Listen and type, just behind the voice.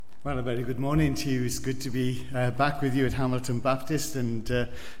Well, a very good morning to you. It's good to be back with you at Hamilton Baptist, and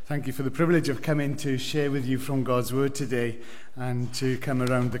thank you for the privilege of coming to share with you from God's Word today and to come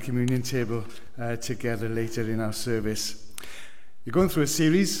around the communion table together later in our service. We're going through a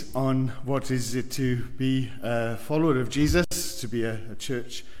series on what is it to be a follower of Jesus, to be a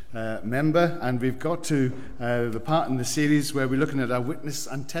church member, and we've got to the part in the series where we're looking at our witness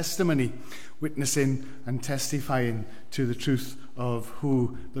and testimony, witnessing and testifying to the truth of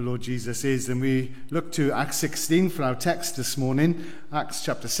who the Lord Jesus is. And we look to Acts 16 for our text this morning, Acts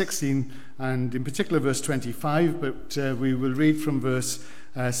chapter 16, and in particular verse 25, but we will read from verse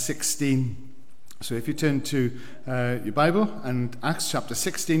 16. So if you turn to your Bible and Acts chapter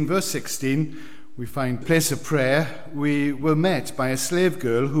 16, verse 16, we find place of prayer. We were met by a slave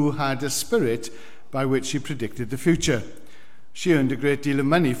girl who had a spirit by which she predicted the future. She earned a great deal of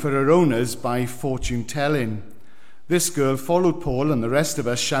money for her owners by fortune telling. This girl followed Paul and the rest of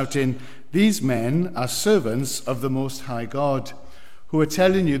us, shouting, "These men are servants of the Most High God, who are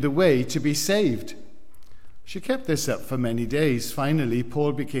telling you the way to be saved." She kept this up for many days. Finally,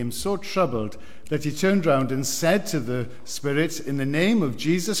 Paul became so troubled that he turned round and said to the spirit, "In the name of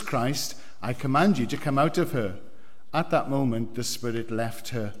Jesus Christ, I command you to come out of her." At that moment, the spirit left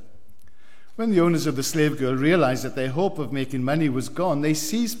her. When the owners of the slave girl realized that their hope of making money was gone, they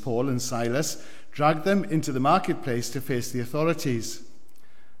seized Paul and Silas, dragged them into the marketplace to face the authorities.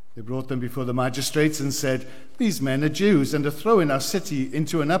 They brought them before the magistrates and said, "These men are Jews and are throwing our city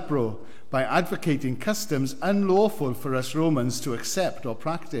into an uproar by advocating customs unlawful for us Romans to accept or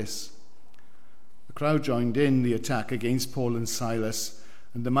practice." The crowd joined in the attack against Paul and Silas,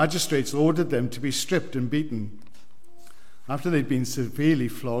 and the magistrates ordered them to be stripped and beaten. After they'd been severely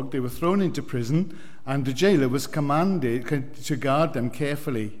flogged, they were thrown into prison, and the jailer was commanded to guard them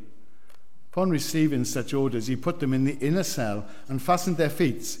carefully. Upon receiving such orders, he put them in the inner cell and fastened their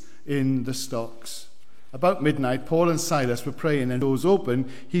feet in the stocks. About midnight, Paul and Silas were praying, and doors open.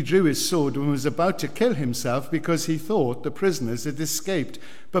 He drew his sword and was about to kill himself because he thought the prisoners had escaped.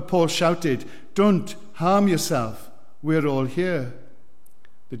 But Paul shouted, "Don't harm yourself. We're all here."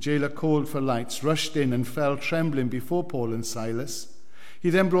 The jailer called for lights, rushed in, and fell trembling before Paul and Silas. He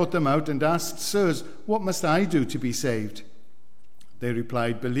then brought them out and asked, "Sirs, what must I do to be saved?" They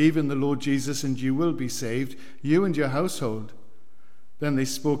replied, "Believe in the Lord Jesus and you will be saved, you and your household." Then they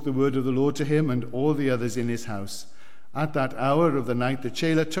spoke the word of the Lord to him and all the others in his house. At that hour of the night, the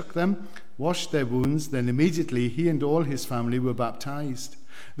jailer took them, washed their wounds, then immediately he and all his family were baptized.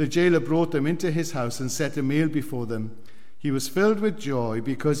 The jailer brought them into his house and set a meal before them. He was filled with joy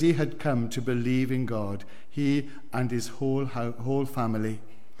because he had come to believe in God, he and his whole family.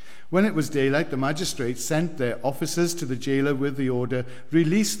 When it was daylight, the magistrates sent their officers to the jailer with the order,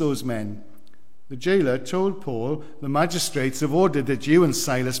 "Release those men." The jailer told Paul, "The magistrates have ordered that you and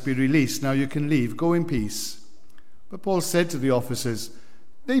Silas be released. Now you can leave. Go in peace." But Paul said to the officers,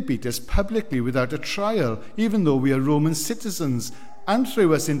 "They beat us publicly without a trial, even though we are Roman citizens, and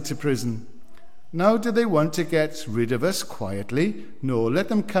threw us into prison. Now do they want to get rid of us quietly? No, let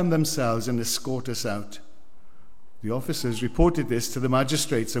them come themselves and escort us out." The officers reported this to the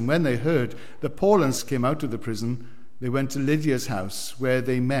magistrates, and when they heard that Paul and Silas came out of the prison, they went to Lydia's house, where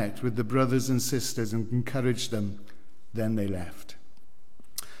they met with the brothers and sisters and encouraged them. Then they left.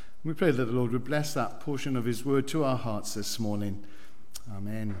 We pray that the Lord would bless that portion of his word to our hearts this morning.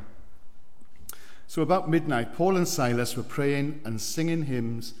 Amen. So about midnight, Paul and Silas were praying and singing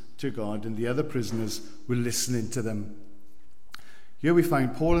hymns to God, and the other prisoners were listening to them. Here we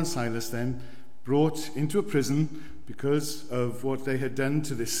find Paul and Silas then brought into a prison because of what they had done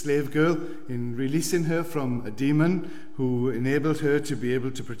to this slave girl in releasing her from a demon who enabled her to be able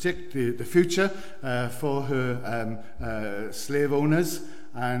to predict the future for her slave owners.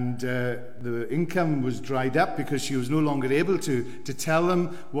 And the income was dried up because she was no longer able to tell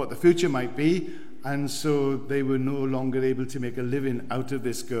them what the future might be. And so they were no longer able to make a living out of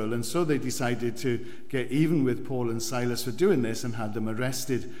this girl. And so they decided to get even with Paul and Silas for doing this and had them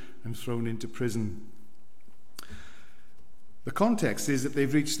arrested and thrown into prison. The context is that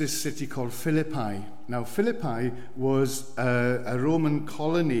they've reached this city called Philippi. Now, Philippi was a Roman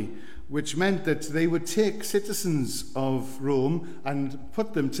colony, which meant that they would take citizens of Rome and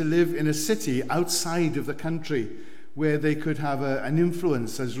put them to live in a city outside of the country, where they could have an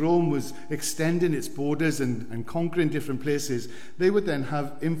influence. As Rome was extending its borders and conquering different places, they would then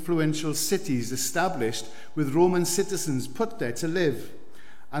have influential cities established with Roman citizens put there to live.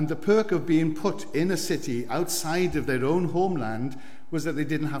 And the perk of being put in a city outside of their own homeland was that they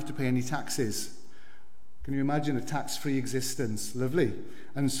didn't have to pay any taxes. Can you imagine a tax-free existence? Lovely.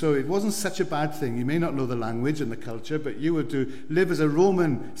 And so it wasn't such a bad thing. You may not know the language and the culture, but you were to live as a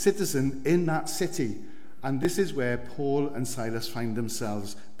Roman citizen in that city. And this is where Paul and Silas find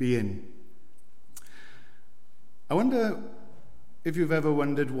themselves being. I wonder if you've ever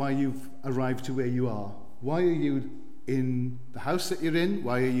wondered why you've arrived to where you are. Why are you in the house that you're in?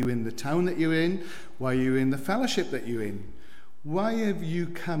 Why are you in the town that you're in? Why are you in the fellowship that you're in? Why have you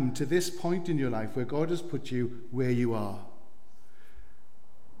come to this point in your life where God has put you where you are?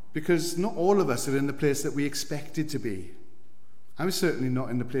 Because not all of us are in the place that we expected to be. I was certainly not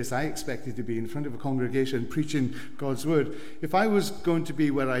in the place I expected to be, in front of a congregation preaching God's word. If I was going to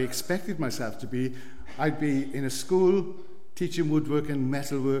be where I expected myself to be, I'd be in a school teaching woodworking,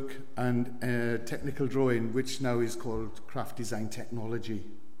 metalwork and technical drawing, which now is called craft design technology.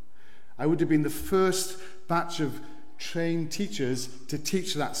 I would have been the first batch of trained teachers to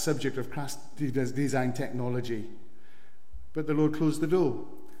teach that subject of craft design technology. But the Lord closed the door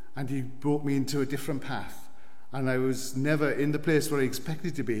and he brought me into a different path. And I was never in the place where I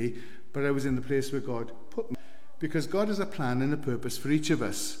expected to be, but I was in the place where God put me. Because God has a plan and a purpose for each of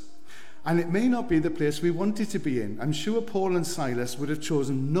us. And it may not be the place we wanted to be in. I'm sure Paul and Silas would have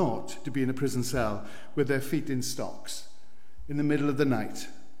chosen not to be in a prison cell with their feet in stocks, in the middle of the night,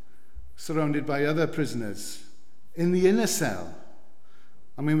 surrounded by other prisoners, in the inner cell.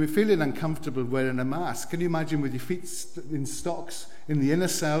 I mean, we're feeling uncomfortable wearing a mask. Can you imagine with your feet in stocks in the inner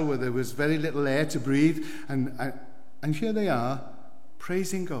cell where there was very little air to breathe? And here they are,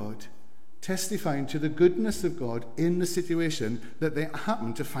 praising God, testifying to the goodness of God in the situation that they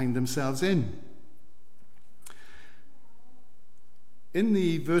happen to find themselves in. In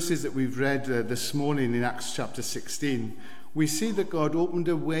the verses that we've read this morning in Acts chapter 16, we see that God opened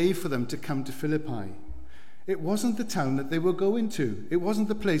a way for them to come to Philippi. It wasn't the town that they were going to. It wasn't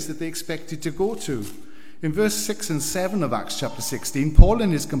the place that they expected to go to. In verse 6 and 7 of Acts chapter 16, Paul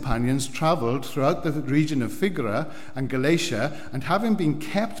and his companions travelled throughout the region of Phrygia and Galatia, and having been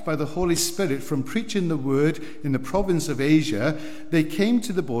kept by the Holy Spirit from preaching the word in the province of Asia, they came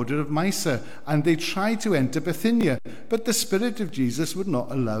to the border of Mysia, and they tried to enter Bithynia, but the Spirit of Jesus would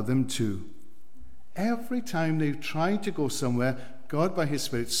not allow them to. Every time they tried to go somewhere, God by his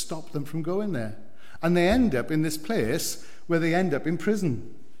Spirit stopped them from going there. And they end up in this place where they end up in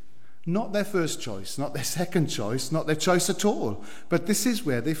prison. Not their first choice, not their second choice, not their choice at all. But this is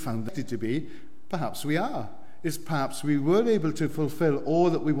where they found it to be. Perhaps we are. Perhaps we were able to fulfill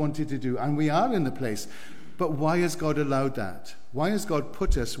all that we wanted to do, and we are in the place. But why has God allowed that? Why has God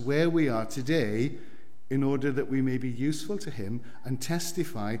put us where we are today in order that we may be useful to him and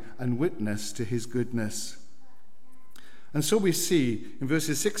testify and witness to his goodness? And so we see in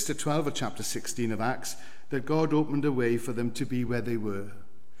verses 6 to 12 of chapter 16 of Acts that God opened a way for them to be where they were.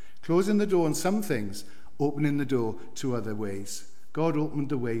 Closing the door on some things, opening the door to other ways. God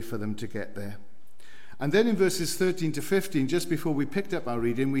opened a way for them to get there. And then in verses 13 to 15, just before we picked up our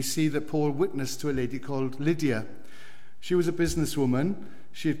reading, we see that Paul witnessed to a lady called Lydia. She was a businesswoman.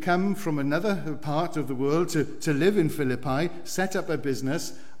 She had come from another part of the world to live in Philippi, set up a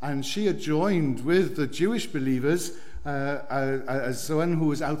business, and she had joined with the Jewish believers as someone who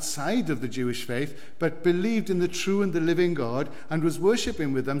was outside of the Jewish faith, but believed in the true and the living God, and was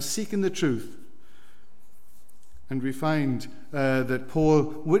worshipping with them, seeking the truth. And we find that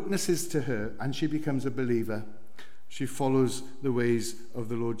Paul witnesses to her, and she becomes a believer. She follows the ways of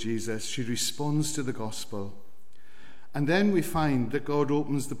the Lord Jesus. She responds to the gospel. And then we find that God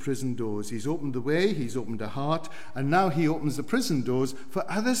opens the prison doors. He's opened the way, he's opened her heart, and now he opens the prison doors for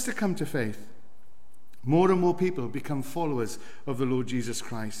others to come to faith. More and more people become followers of the Lord Jesus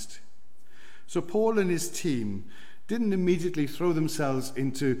Christ. So Paul and his team didn't immediately throw themselves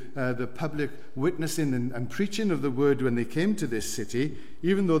into the public witnessing and preaching of the word when they came to this city,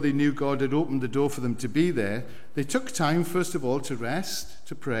 even though they knew God had opened the door for them to be there. They took time, first of all, to rest,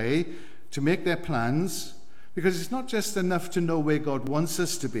 to pray, to make their plans, because it's not just enough to know where God wants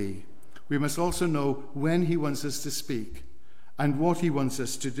us to be. We must also know when he wants us to speak and what he wants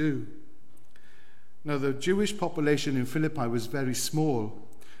us to do. Now, the Jewish population in Philippi was very small.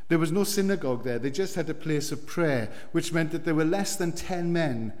 There was no synagogue there. They just had a place of prayer, which meant that there were less than 10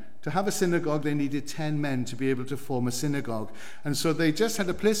 men. To have a synagogue, they needed 10 men to be able to form a synagogue. And so they just had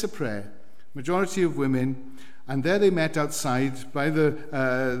a place of prayer, majority of women, and there they met outside by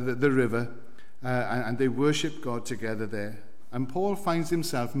the river, and they worshipped God together there. And Paul finds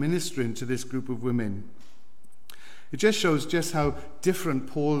himself ministering to this group of women. It just shows just how different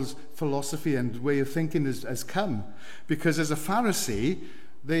Paul's philosophy and way of thinking has come. Because as a Pharisee,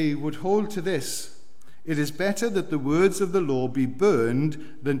 they would hold to this: it is better that the words of the law be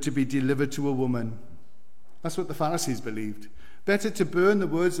burned than to be delivered to a woman. That's what the Pharisees believed. Better to burn the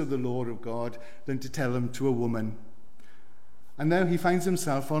words of the law of God than to tell them to a woman. And now he finds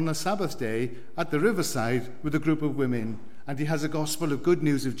himself on a Sabbath day at the riverside with a group of women, and he has a gospel of good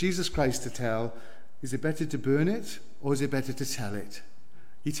news of Jesus Christ to tell. Is it better to burn it, or is it better to tell it?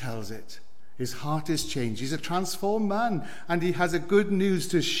 He tells it. His heart is changed. He's a transformed man, and he has a good news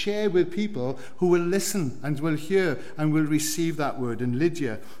to share with people who will listen and will hear and will receive that word. And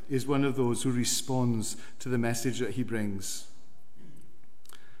Lydia is one of those who responds to the message that he brings.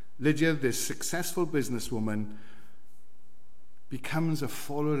 Lydia, this successful businesswoman, becomes a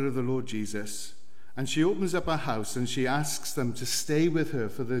follower of the Lord Jesus, and she opens up her house and she asks them to stay with her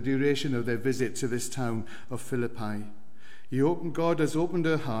for the duration of their visit to this town of Philippi. God has opened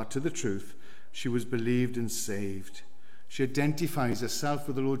her heart to the truth. She was believed and saved. She identifies herself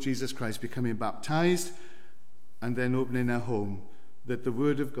with the Lord Jesus Christ, becoming baptized and then opening her home, that the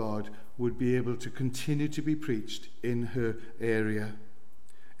word of God would be able to continue to be preached in her area.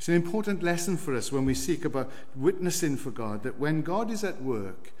 It's an important lesson for us when we seek about witnessing for God, that when God is at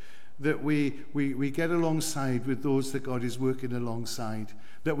work, that we get alongside with those that God is working alongside,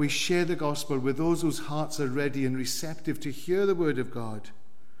 that we share the gospel with those whose hearts are ready and receptive to hear the word of God.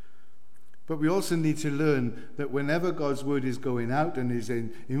 But we also need to learn that whenever God's word is going out and is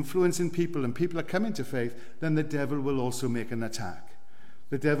influencing people and people are coming to faith, then the devil will also make an attack.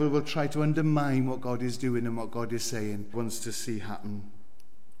 The devil will try to undermine what God is doing and what God is saying, wants to see happen.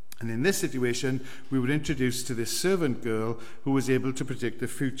 And in this situation, we were introduced to this servant girl who was able to predict the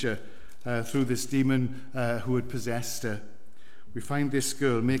future through this demon who had possessed her. We find this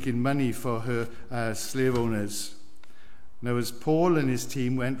girl making money for her slave owners. Now, as Paul and his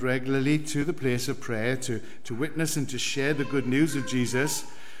team went regularly to the place of prayer to witness and to share the good news of Jesus,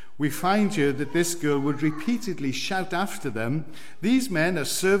 we find here that this girl would repeatedly shout after them, "These men are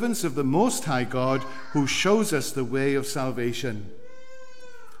servants of the Most High God who shows us the way of salvation."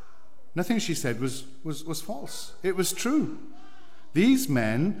 Nothing she said was false. It was true. These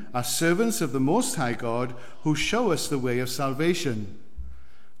men are servants of the Most High God who show us the way of salvation.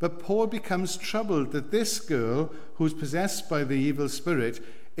 But Paul becomes troubled that this girl, who's possessed by the evil spirit,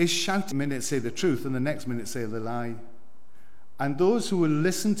 is shouting. One minute say the truth and the next minute say the lie. And those who will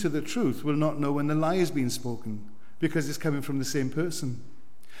listen to the truth will not know when the lie is being spoken, because it's coming from the same person.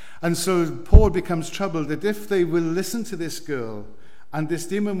 And so Paul becomes troubled that if they will listen to this girl, and this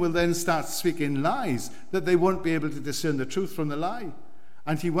demon will then start speaking lies, that they won't be able to discern the truth from the lie.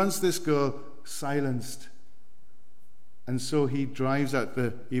 And he wants this girl silenced. And so he drives out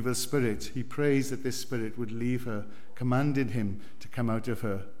the evil spirit. He prays that this spirit would leave her, commanding him to come out of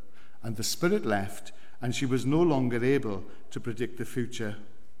her. And the spirit left, and she was no longer able to predict the future.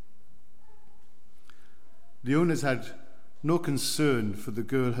 The owners had no concern for the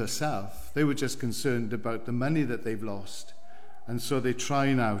girl herself. They were just concerned about the money that they've lost. And so they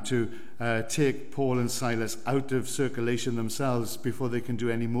try now to take Paul and Silas out of circulation themselves before they can do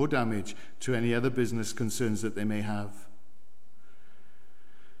any more damage to any other business concerns that they may have.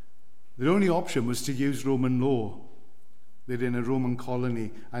 Their only option was to use Roman law. They're in a Roman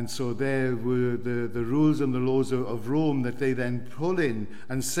colony, and so there were the rules and the laws of Rome that they then pull in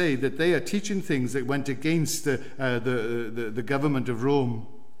and say that they are teaching things that went against the government of Rome.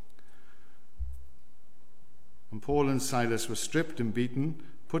 And Paul and Silas were stripped and beaten,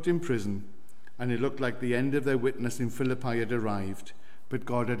 put in prison, and it looked like the end of their witness in Philippi had arrived. But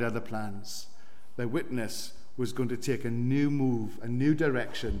God had other plans. Their witness was going to take a new move, a new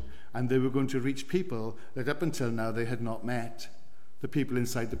direction, and they were going to reach people that up until now they had not met, the people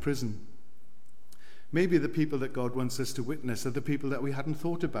inside the prison. Maybe the people that God wants us to witness are the people that we hadn't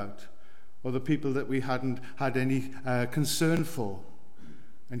thought about, or the people that we hadn't had any concern for.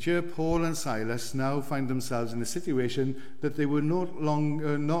 And here Paul and Silas now find themselves in a situation that they were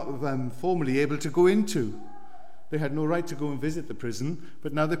not formally able to go into. They had no right to go and visit the prison,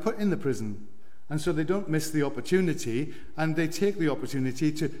 but now they're put in the prison. And so they don't miss the opportunity, and they take the opportunity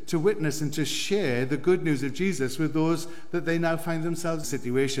to witness and to share the good news of Jesus with those that they now find themselves in a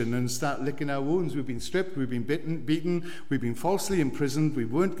situation and start licking our wounds. We've been stripped, we've been beaten, we've been falsely imprisoned, we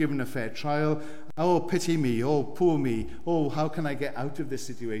weren't given a fair trial. Oh, pity me, oh, poor me, oh, how can I get out of this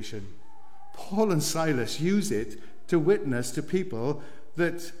situation? Paul and Silas use it to witness to people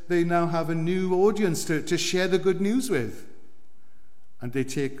that they now have a new audience to share the good news with. And they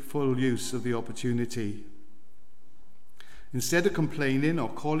take full use of the opportunity. Instead of complaining or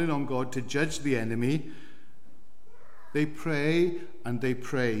calling on God to judge the enemy, they pray and they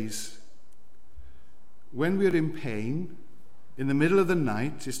praise. When we're in pain, in the middle of the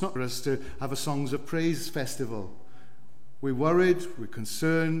night, it's not for us to have a Songs of Praise festival. We're worried, we're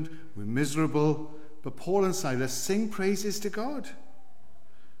concerned, we're miserable, but Paul and Silas sing praises to God.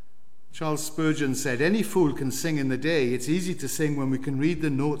 Charles Spurgeon said, "Any fool can sing in the day. It's easy to sing when we can read the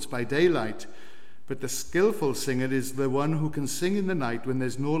notes by daylight. But the skillful singer is the one who can sing in the night when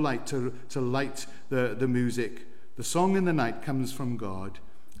there's no light to light the music. The song in the night comes from God.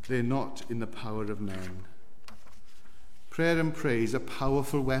 They're not in the power of men." Prayer and praise are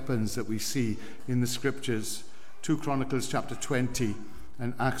powerful weapons that we see in the scriptures. 2 Chronicles chapter 20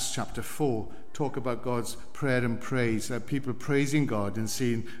 and Acts chapter 4 talk about God's prayer and praise, people praising God and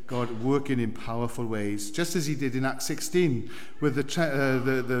seeing God working in powerful ways, just as he did in Acts 16, where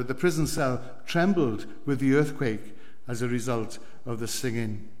the prison cell trembled with the earthquake as a result of the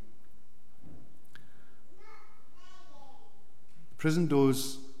singing. Prison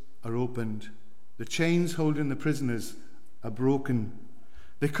doors are opened. The chains holding the prisoners are broken.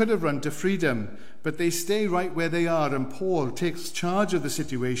 They could have run to freedom, but they stay right where they are, and Paul takes charge of the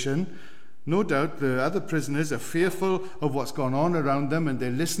situation. No doubt the other prisoners are fearful of what's gone on around them, and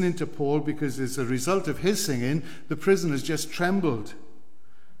they're listening to Paul because as a result of his singing, the prisoners just trembled.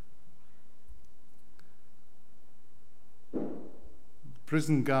 The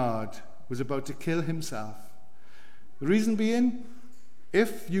prison guard was about to kill himself. The reason being,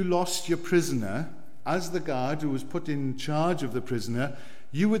 if you lost your prisoner, as the guard who was put in charge of the prisoner,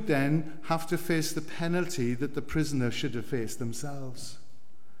 you would then have to face the penalty that the prisoner should have faced themselves.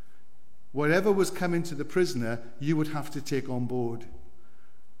 Whatever was coming to the prisoner, you would have to take on board.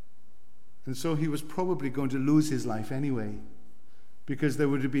 And so he was probably going to lose his life anyway, because there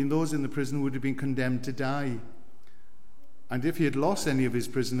would have been those in the prison who would have been condemned to die. And if he had lost any of his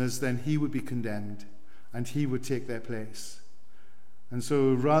prisoners, then he would be condemned, and he would take their place. And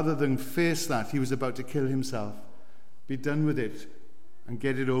so rather than face that, he was about to kill himself, be done with it, and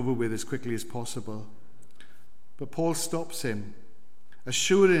get it over with as quickly as possible. But Paul stops him,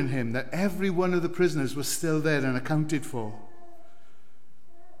 assuring him that every one of the prisoners was still there and accounted for.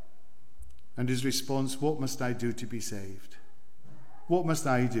 And his response, "What must I do to be saved? What must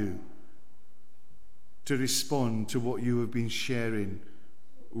I do to respond to what you have been sharing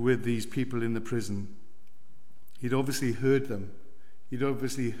with these people in the prison?" He'd obviously heard them. He'd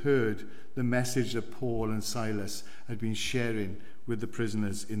obviously heard the message that Paul and Silas had been sharing with the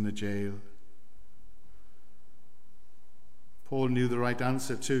prisoners in the jail. Paul knew the right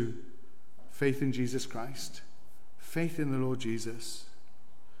answer too. Faith in Jesus Christ. Faith in the Lord Jesus.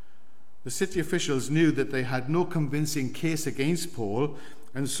 The city officials knew that they had no convincing case against Paul,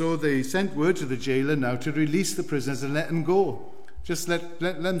 and so they sent word to the jailer now to release the prisoners and let them go. Just let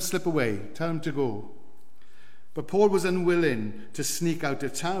them slip away. Tell them to go. But Paul was unwilling to sneak out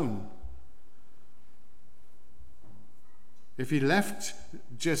of town. If he left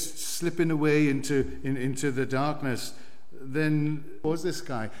just slipping away into the darkness, then who was this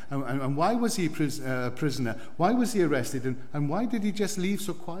guy? And why was he a prisoner? Why was he arrested? And why did he just leave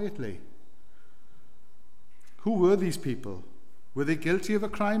so quietly? Who were these people? Were they guilty of a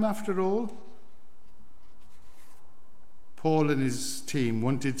crime after all? Paul and his team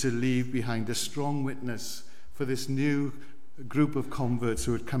wanted to leave behind a strong witness for this new group of converts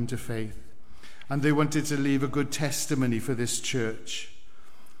who had come to faith. And they wanted to leave a good testimony for this church.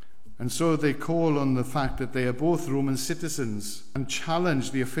 And so they call on the fact that they are both Roman citizens and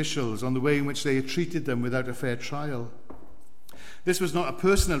challenge the officials on the way in which they had treated them without a fair trial. This was not a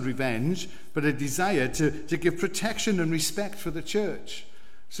personal revenge, but a desire to give protection and respect for the church,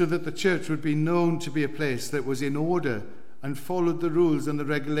 so that the church would be known to be a place that was in order and followed the rules and the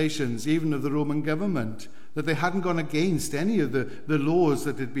regulations, even of the Roman government, that they hadn't gone against any of the laws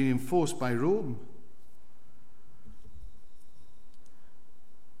that had been enforced by Rome.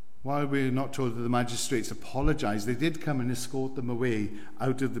 While we're not told that the magistrates apologized, they did come and escort them away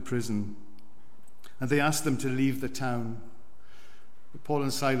out of the prison. And they asked them to leave the town. Paul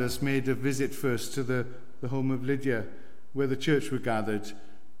and Silas made a visit first to the home of Lydia, where the church were gathered,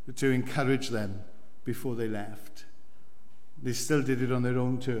 to encourage them before they left. They still did it on their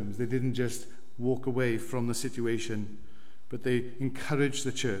own terms. They didn't just walk away from the situation, but they encouraged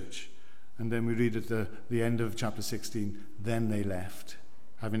the church. And then we read at the end of chapter 16, then they left,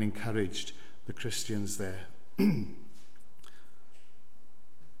 having encouraged the Christians there.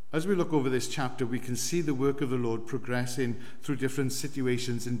 As we look over this chapter, we can see the work of the Lord progressing through different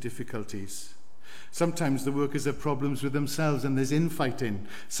situations and difficulties. Sometimes the workers have problems with themselves and there's infighting.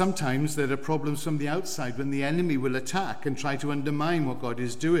 Sometimes there are problems from the outside when the enemy will attack and try to undermine what God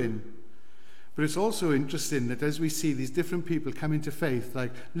is doing. But it's also interesting that as we see these different people come into faith,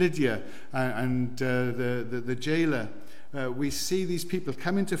 like Lydia and the jailer, we see these people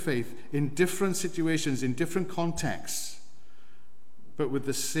come into faith in different situations, in different contexts. but with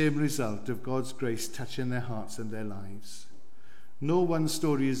the same result of God's grace touching their hearts and their lives. No one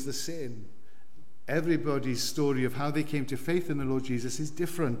story is the same. Everybody's story of how they came to faith in the Lord Jesus is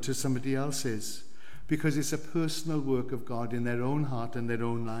different to somebody else's, because it's a personal work of God in their own heart and their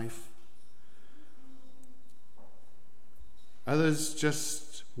own life. Others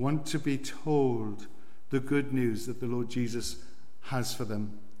just want to be told the good news that the Lord Jesus has for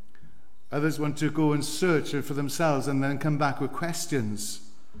them. Others want to go and search for themselves and then come back with questions.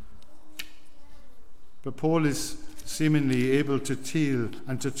 But Paul is seemingly able to deal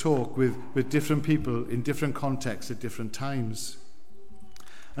and to talk with different people in different contexts at different times.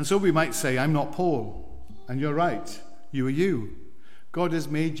 And so we might say, I'm not Paul. And you're right. You are you. God has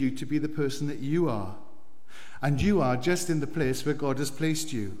made you to be the person that you are. And you are just in the place where God has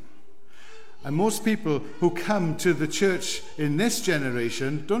placed you. And most people who come to the church in this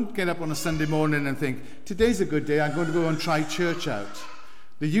generation don't get up on a Sunday morning and think, today's a good day, I'm going to go and try church out.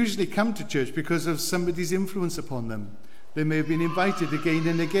 They usually come to church because of somebody's influence upon them. They may have been invited again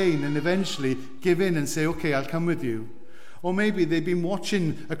and again and eventually give in and say, okay, I'll come with you. Or maybe they've been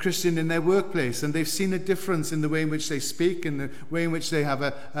watching a Christian in their workplace and they've seen a difference in the way in which they speak and the way in which they have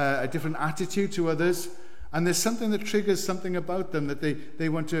a different attitude to others. And there's something that triggers something about them that they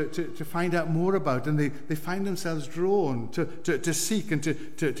want to find out more about, and they find themselves drawn to seek and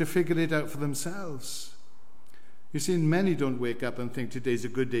to figure it out for themselves. You see, many don't wake up and think today's a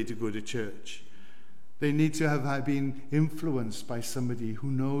good day to go to church. They need to have been influenced by somebody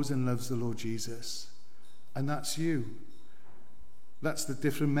who knows and loves the Lord Jesus. And that's you. That's the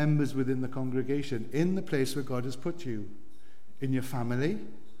different members within the congregation, in the place where God has put you. In your family,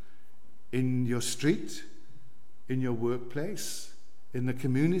 in your street, in your workplace, in the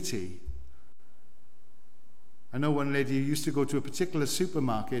community. I know one lady who used to go to a particular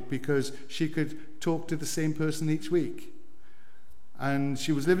supermarket because she could talk to the same person each week. And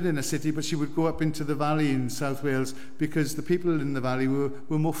she was living in a city, but she would go up into the valley in South Wales because the people in the valley were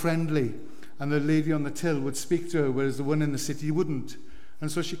more friendly. And the lady on the till would speak to her, whereas the one in the city wouldn't.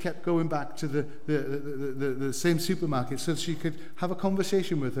 And so she kept going back to the same supermarket so she could have a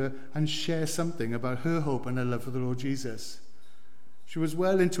conversation with her and share something about her hope and her love for the Lord Jesus. She was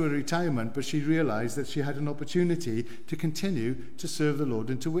well into her retirement, but she realized that she had an opportunity to continue to serve the Lord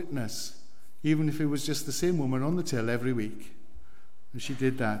and to witness, even if it was just the same woman on the till every week. And she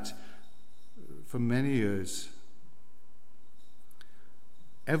did that for many years.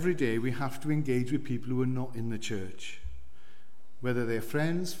 Every day we have to engage with people who are not in the church, whether they're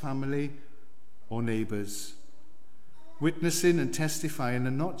friends, family, or neighbours. Witnessing and testifying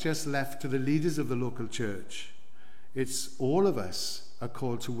are not just left to the leaders of the local church. It's all of us are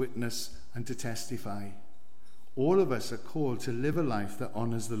called to witness and to testify. All of us are called to live a life that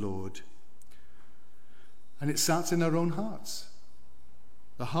honours the Lord. And it starts in our own hearts.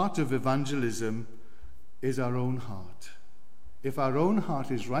 The heart of evangelism is our own heart. If our own heart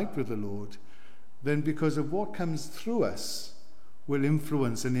is right with the Lord, then because of what comes through us, will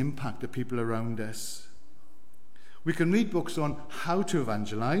influence and impact the people around us. We can read books on how to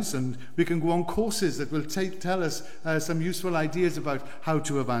evangelize, and we can go on courses that will tell us some useful ideas about how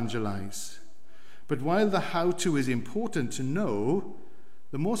to evangelize. But while the how-to is important to know,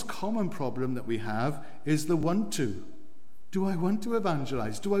 the most common problem that we have is the want-to. Do I want to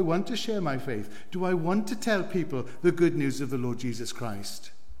evangelize? Do I want to share my faith? Do I want to tell people the good news of the Lord Jesus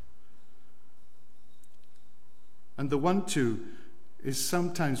Christ? And the want-to is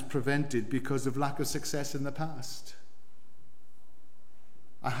sometimes prevented because of lack of success in the past.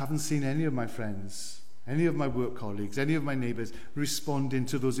 I haven't seen any of my friends, any of my work colleagues, any of my neighbours responding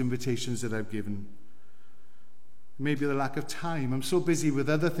to those invitations that I've given. Maybe the lack of time. I'm so busy with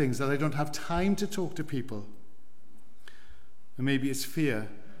other things that I don't have time to talk to people. And maybe it's fear.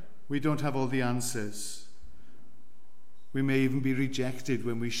 We don't have all the answers. We may even be rejected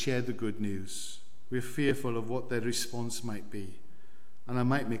when we share the good news. We're fearful of what their response might be. And I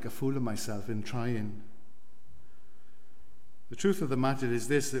might make a fool of myself in trying. The truth of the matter is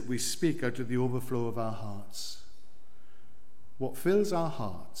this, that we speak out of the overflow of our hearts. What fills our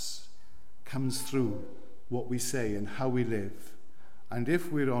hearts comes through what we say and how we live. And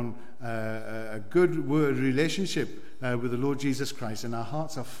if we're on a good relationship with the Lord Jesus Christ and our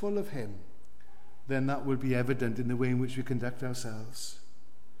hearts are full of him, then that will be evident in the way in which we conduct ourselves.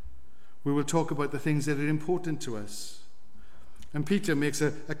 We will talk about the things that are important to us. And Peter makes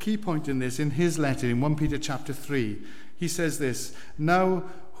a key point in this in his letter in 1 Peter chapter 3. He says this, "Now,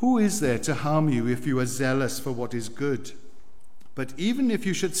 who is there to harm you if you are zealous for what is good? But even if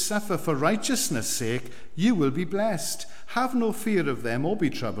you should suffer for righteousness' sake, you will be blessed. Have no fear of them or be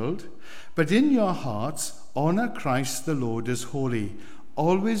troubled. But in your hearts, honor Christ the Lord as holy,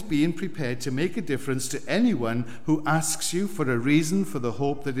 always being prepared to make a difference to anyone who asks you for a reason for the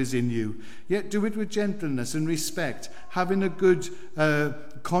hope that is in you. Yet do it with gentleness and respect, having a good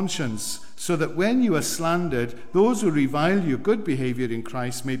conscience, so that when you are slandered, those who revile your good behavior in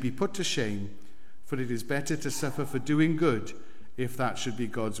Christ may be put to shame. For it is better to suffer for doing good, if that should be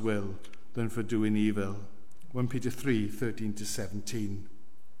God's will, than for doing evil. 1 Peter 3:13-17.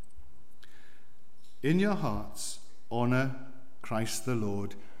 In your hearts, honor Christ the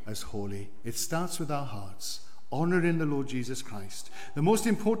Lord as holy. It starts with our hearts, honoring the Lord Jesus Christ. The most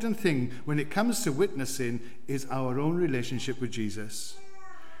important thing when it comes to witnessing is our own relationship with Jesus.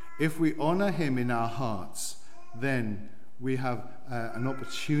 If we honor him in our hearts, then we have an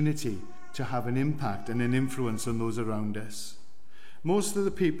opportunity to have an impact and an influence on those around us. Most of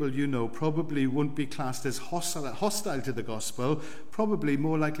the people you know probably won't be classed as hostile to the gospel, probably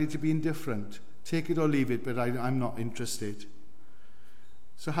more likely to be indifferent. Take it or leave it, but I'm not interested.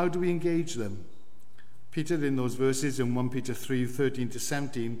 So how do we engage them? Peter, in those verses in 1 Peter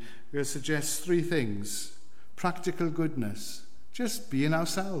 3:13-17, suggests three things. Practical goodness, just being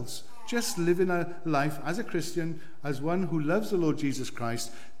ourselves, just living a life as a Christian, as one who loves the Lord Jesus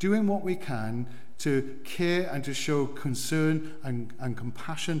Christ, doing what we can to care and to show concern and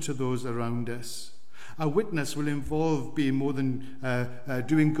compassion to those around us. Our witness will involve being more than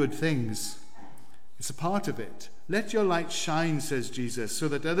doing good things. It's a part of it. Let your light shine, says Jesus, so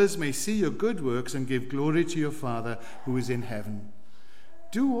that others may see your good works and give glory to your Father who is in heaven.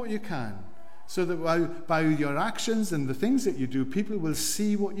 Do what you can, so that by your actions and the things that you do, people will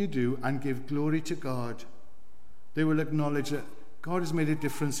see what you do and give glory to God. They will acknowledge that God has made a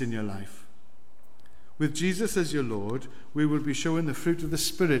difference in your life. With Jesus as your Lord, we will be showing the fruit of the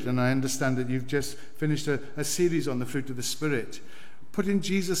Spirit, and I understand that you've just finished a series on the fruit of the Spirit. Putting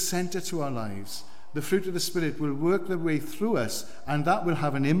Jesus center to our lives, the fruit of the Spirit will work their way through us, and that will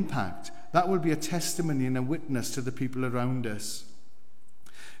have an impact. That will be a testimony and a witness to the people around us.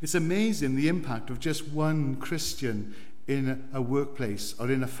 It's amazing the impact of just one Christian in a workplace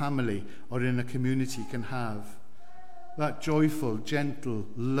or in a family or in a community can have. That joyful, gentle,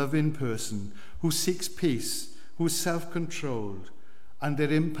 loving person who seeks peace, who is self-controlled, and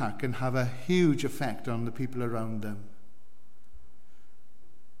their impact can have a huge effect on the people around them.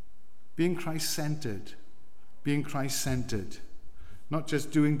 Being Christ-centered, not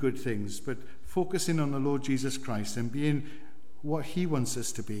just doing good things, but focusing on the Lord Jesus Christ and being what he wants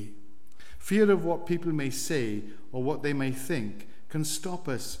us to be. Fear of what people may say or what they may think can stop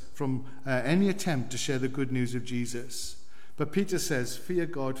us from any attempt to share the good news of Jesus. But Peter says, fear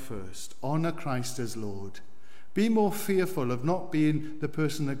God first, honor Christ as Lord. Be more fearful of not being the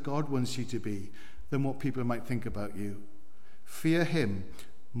person that God wants you to be than what people might think about you. Fear him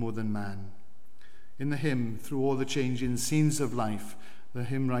more than man. In the hymn, Through All the Changing Scenes of Life, the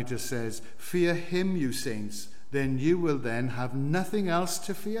hymn writer says, fear him, you saints, then you will then have nothing else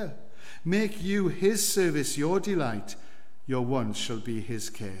to fear. Make you his service your delight, your wants shall be his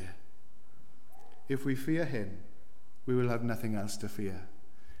care. If we fear him, we will have nothing else to fear.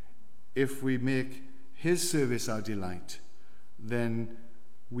 If we make his service our delight, then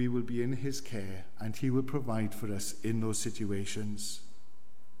we will be in his care and he will provide for us in those situations.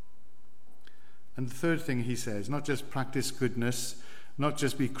 And the third thing he says, not just practice goodness, not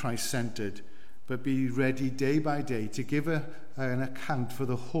just be Christ-centered, but be ready day by day to give an account for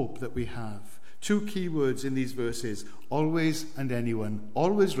the hope that we have. Two key words in these verses, always and anyone.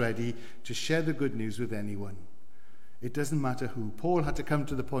 Always ready to share the good news with anyone. It doesn't matter who. Paul had to come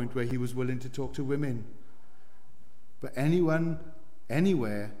to the point where he was willing to talk to women. But anyone,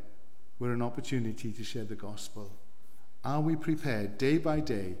 anywhere, we're an opportunity to share the gospel. Are we prepared day by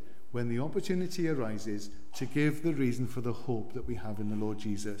day, when the opportunity arises, to give the reason for the hope that we have in the Lord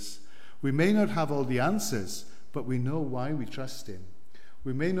Jesus? We may not have all the answers, but we know why we trust him.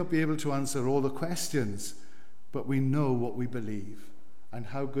 We may not be able to answer all the questions, but we know what we believe and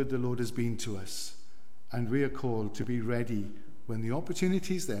how good the Lord has been to us. And we are called to be ready when the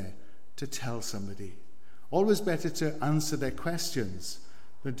opportunity is there to tell somebody. Always better to answer their questions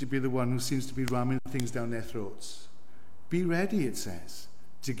than to be the one who seems to be ramming things down their throats. Be ready, it says,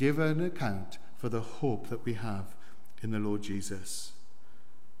 to give an account for the hope that we have in the Lord Jesus.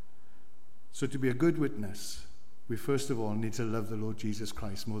 So to be a good witness, we first of all need to love the Lord Jesus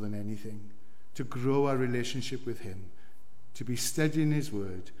Christ more than anything, to grow our relationship with him, to be studying his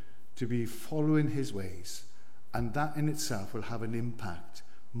word, to be following his ways, and that in itself will have an impact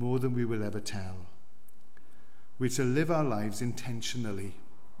more than we will ever tell. We're to live our lives intentionally.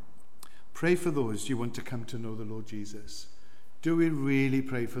 Pray for those you want to come to know the Lord Jesus. Do we really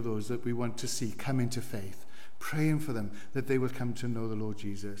pray for those that we want to see come into faith? Praying for them that they will come to know the Lord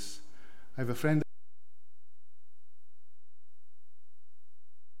Jesus. I have a friend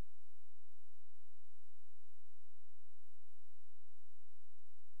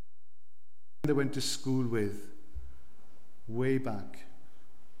I went to school with way back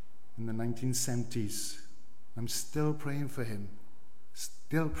in the 1970s. I'm still praying for him,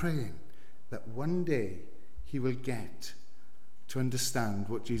 still praying that one day he will get to understand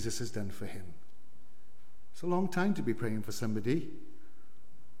what Jesus has done for him. It's a long time to be praying for somebody.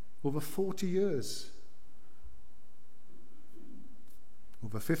 Over 40 years.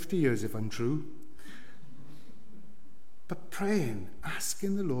 Over 50 years if I'm true. But praying,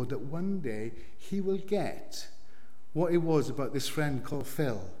 asking the Lord that one day he will get what it was about this friend called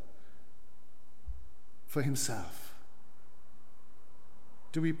Phil for himself.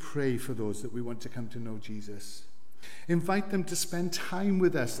 Do we pray for those that we want to come to know Jesus? Invite them to spend time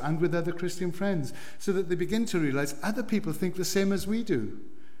with us and with other Christian friends so that they begin to realize other people think the same as we do.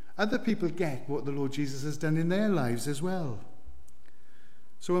 Other people get what the Lord Jesus has done in their lives as well.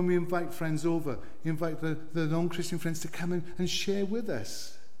 So when we invite friends over, invite the non-Christian friends to come in and share with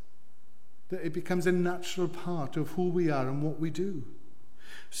us. That it becomes a natural part of who we are and what we do.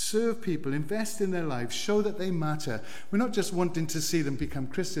 Serve people, invest in their lives, show that they matter. We're not just wanting to see them become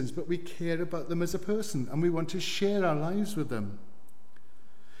Christians, but we care about them as a person and we want to share our lives with them.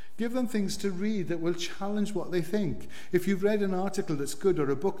 Give them things to read that will challenge what they think. If you've read an article that's good or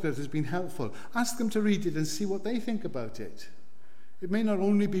a book that has been helpful, ask them to read it and see what they think about it. It may not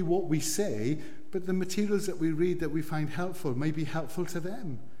only be what we say, but the materials that we read that we find helpful may be helpful to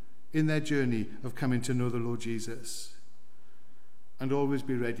them in their journey of coming to know the Lord Jesus. And always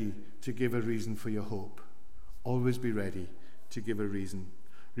be ready to give a reason for your hope. Always be ready to give a reason.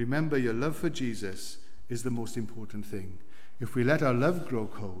 Remember, your love for Jesus is the most important thing. If we let our love grow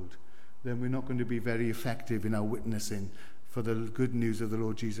cold, then we're not going to be very effective in our witnessing for the good news of the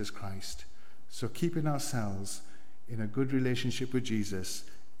Lord Jesus Christ. So keeping ourselves in a good relationship with Jesus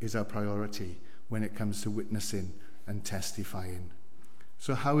is our priority when it comes to witnessing and testifying.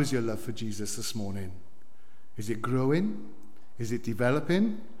 So how is your love for Jesus this morning? Is it growing? Is it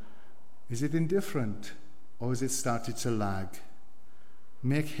developing? Is it indifferent? Or has it started to lag?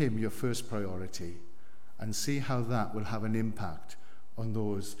 Make him your first priority and see how that will have an impact on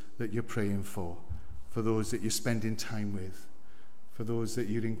those that you're praying for those that you're spending time with, for those that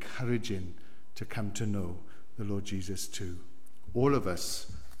you're encouraging to come to know the Lord Jesus too. All of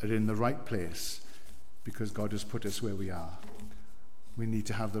us are in the right place because God has put us where we are. We need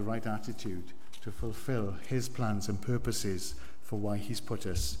to have the right attitude to fulfill his plans and purposes for why he's put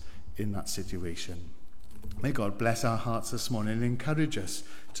us in that situation. May God bless our hearts this morning and encourage us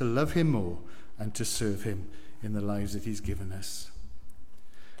to love him more and to serve him in the lives that he's given us.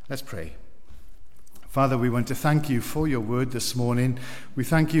 Let's pray. Father, we want to thank you for your word this morning. We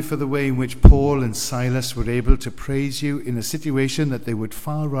thank you for the way in which Paul and Silas were able to praise you in a situation that they would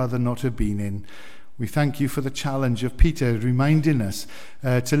far rather not have been in. We thank you for the challenge of Peter reminding us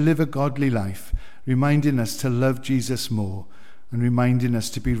to live a godly life, reminding us to love Jesus more, and reminding us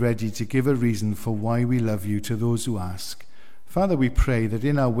to be ready to give a reason for why we love you to those who ask. Father, we pray that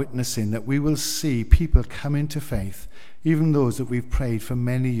in our witnessing that we will see people come into faith, even those that we've prayed for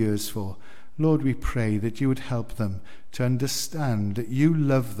many years for. Lord, we pray that you would help them to understand that you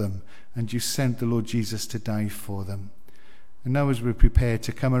love them and you sent the Lord Jesus to die for them. And now as we prepare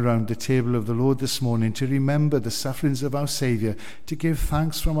to come around the table of the Lord this morning to remember the sufferings of our Saviour, to give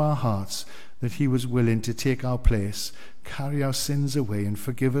thanks from our hearts that he was willing to take our place, carry our sins away and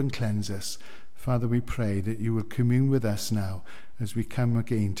forgive and cleanse us. Father, we pray that you will commune with us now as we come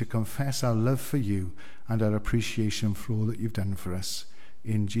again to confess our love for you and our appreciation for all that you've done for us.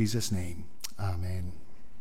 In Jesus' name, amen.